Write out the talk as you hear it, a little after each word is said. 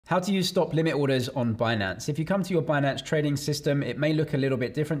How to use stop limit orders on Binance. If you come to your Binance trading system, it may look a little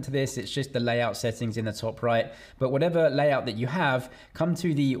bit different to this. It's just the layout settings in the top right. But whatever layout that you have, come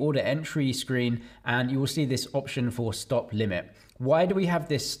to the order entry screen and you will see this option for stop limit. Why do we have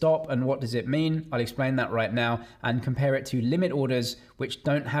this stop and what does it mean? I'll explain that right now and compare it to limit orders, which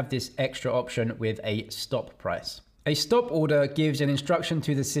don't have this extra option with a stop price. A stop order gives an instruction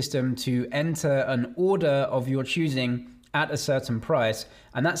to the system to enter an order of your choosing at a certain price,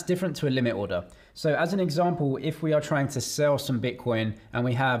 and that's different to a limit order. So as an example, if we are trying to sell some Bitcoin and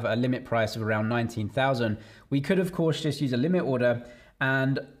we have a limit price of around 19,000, we could of course just use a limit order,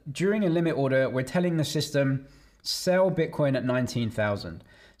 and during a limit order, we're telling the system, sell Bitcoin at 19,000.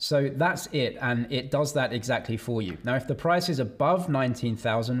 So that's it, and it does that exactly for you. Now, if the price is above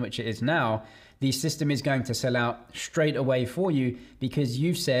 19,000, which it is now, the system is going to sell out straight away for you because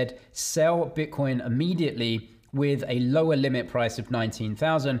you've said sell Bitcoin immediately with a lower limit price of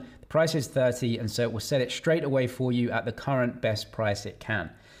 19,000. The price is 30, and so it will set it straight away for you at the current best price it can.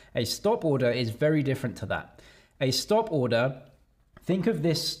 A stop order is very different to that. A stop order, think of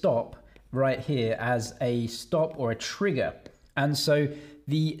this stop right here as a stop or a trigger. And so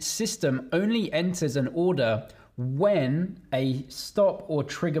the system only enters an order when a stop or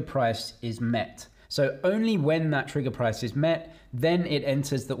trigger price is met. So only when that trigger price is met, then it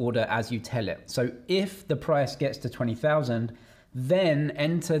enters the order as you tell it. So if the price gets to 20,000, then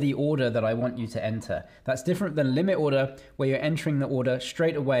enter the order that I want you to enter. That's different than limit order, where you're entering the order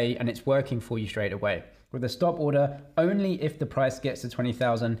straight away and it's working for you straight away. With a stop order, only if the price gets to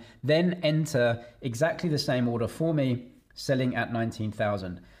 20,000, then enter exactly the same order for me, selling at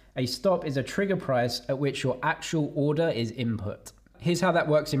 19,000. A stop is a trigger price at which your actual order is input. Here's how that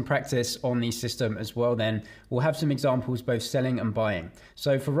works in practice on the system as well then. We'll have some examples both selling and buying.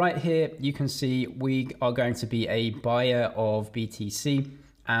 So for right here, you can see we are going to be a buyer of BTC,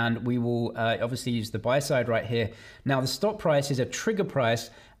 and we will obviously use the buy side right here. Now the stop price is a trigger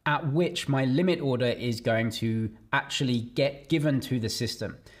price at which my limit order is going to actually get given to the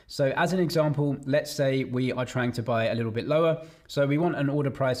system. So as an example, let's say we are trying to buy a little bit lower. So we want an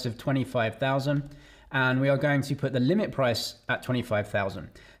order price of 25,000. And we are going to put the limit price at 25,000.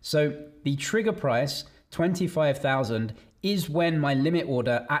 So the trigger price, 25,000, is when my limit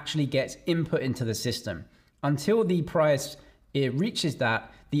order actually gets input into the system. Until the price it reaches that,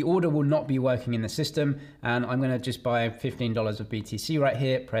 the order will not be working in the system. And I'm gonna just buy $15 of BTC right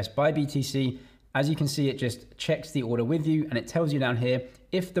here, press buy BTC. As you can see, it just checks the order with you and it tells you down here,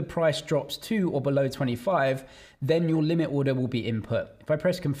 if the price drops to or below 25, then your limit order will be input. If I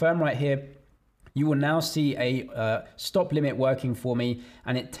press confirm right here, you will now see a stop limit working for me,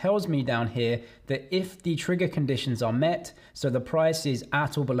 and it tells me down here that if the trigger conditions are met, so the price is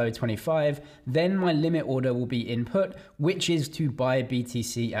at or below 25, then my limit order will be input, which is to buy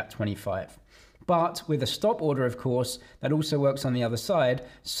BTC at 25. But with a stop order, of course, that also works on the other side.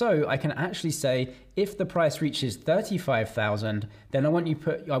 So I can actually say, if the price reaches 35,000, then I want you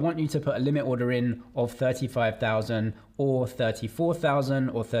to put a limit order in of 35,000 or 34,000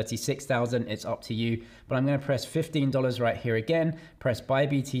 or 36,000. It's up to you. But I'm going to press $15 right here again, press buy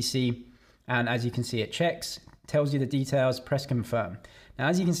BTC. And as you can see, it checks, tells you the details, press confirm. Now,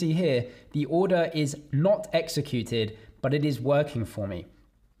 as you can see here, the order is not executed, but it is working for me.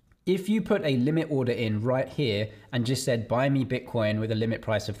 If you put a limit order in right here and just said, buy me Bitcoin with a limit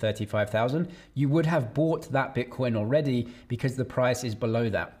price of 35,000, you would have bought that Bitcoin already because the price is below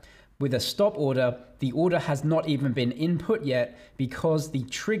that. With a stop order, the order has not even been input yet because the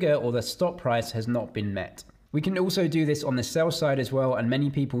trigger or the stop price has not been met. We can also do this on the sell side as well, and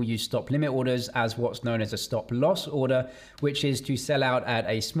many people use stop limit orders as what's known as a stop loss order, which is to sell out at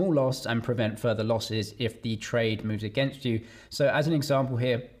a small loss and prevent further losses if the trade moves against you. So as an example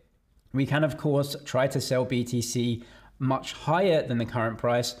here, we can, of course, try to sell BTC much higher than the current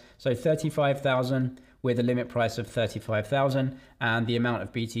price. So 35,000 with a limit price of 35,000 and the amount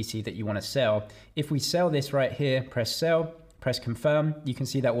of BTC that you want to sell. If we sell this right here, press sell, press confirm, you can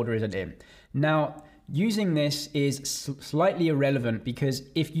see that order isn't in. Now, using this is slightly irrelevant because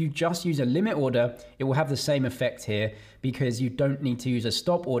if you just use a limit order, it will have the same effect here because you don't need to use a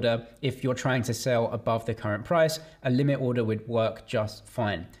stop order. If you're trying to sell above the current price, a limit order would work just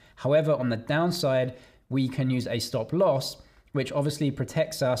fine. However, on the downside, we can use a stop loss, which obviously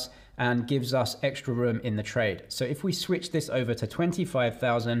protects us and gives us extra room in the trade. So if we switch this over to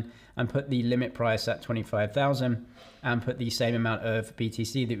 25,000 and put the limit price at 25,000 and put the same amount of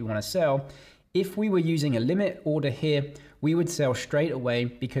BTC that we want to sell, if we were using a limit order here, we would sell straight away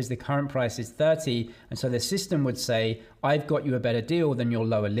because the current price is 30. And so the system would say, I've got you a better deal than your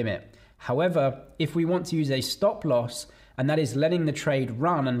lower limit. However, if we want to use a stop loss and that is letting the trade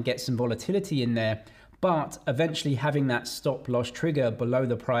run and get some volatility in there, but eventually having that stop loss trigger below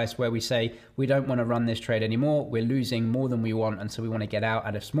the price where we say we don't want to run this trade anymore, we're losing more than we want, and so we want to get out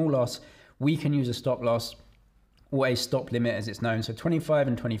at a small loss. We can use a stop loss or a stop limit as it's known. So 25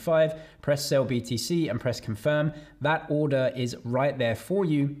 and 25, press sell BTC and press confirm. That order is right there for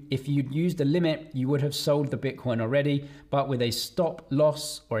you. If you'd used a limit, you would have sold the Bitcoin already, but with a stop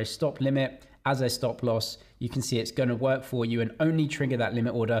loss or a stop limit as a stop loss, you can see it's going to work for you and only trigger that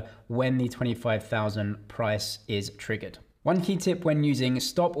limit order when the 25,000 price is triggered. One key tip when using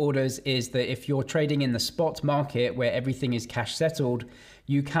stop orders is that if you're trading in the spot market where everything is cash settled,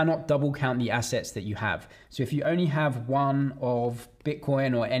 you cannot double count the assets that you have. So if you only have one of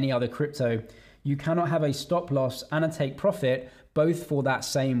Bitcoin or any other crypto, you cannot have a stop loss and a take profit both for that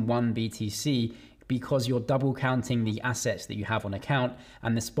same one BTC, because you're double counting the assets that you have on account,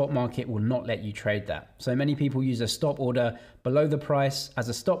 and the spot market will not let you trade that. So many people use a stop order below the price as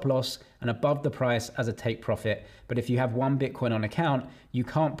a stop loss and above the price as a take profit. But if you have one Bitcoin on account, you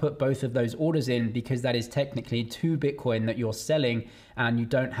can't put both of those orders in because that is technically two Bitcoin that you're selling and you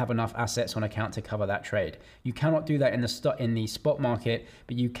don't have enough assets on account to cover that trade. You cannot do that in the spot market,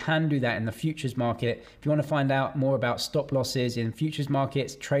 but you can do that in the futures market. If you want to find out more about stop losses in futures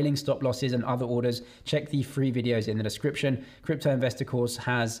markets, trailing stop losses and other orders, check the free videos in the description. Crypto Investor Course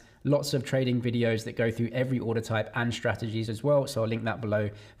has lots of trading videos that go through every order type and strategies as well. So I'll link that below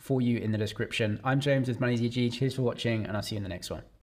for you in the description. I'm James with MoneyZG. Cheers for watching, and I'll see you in the next one.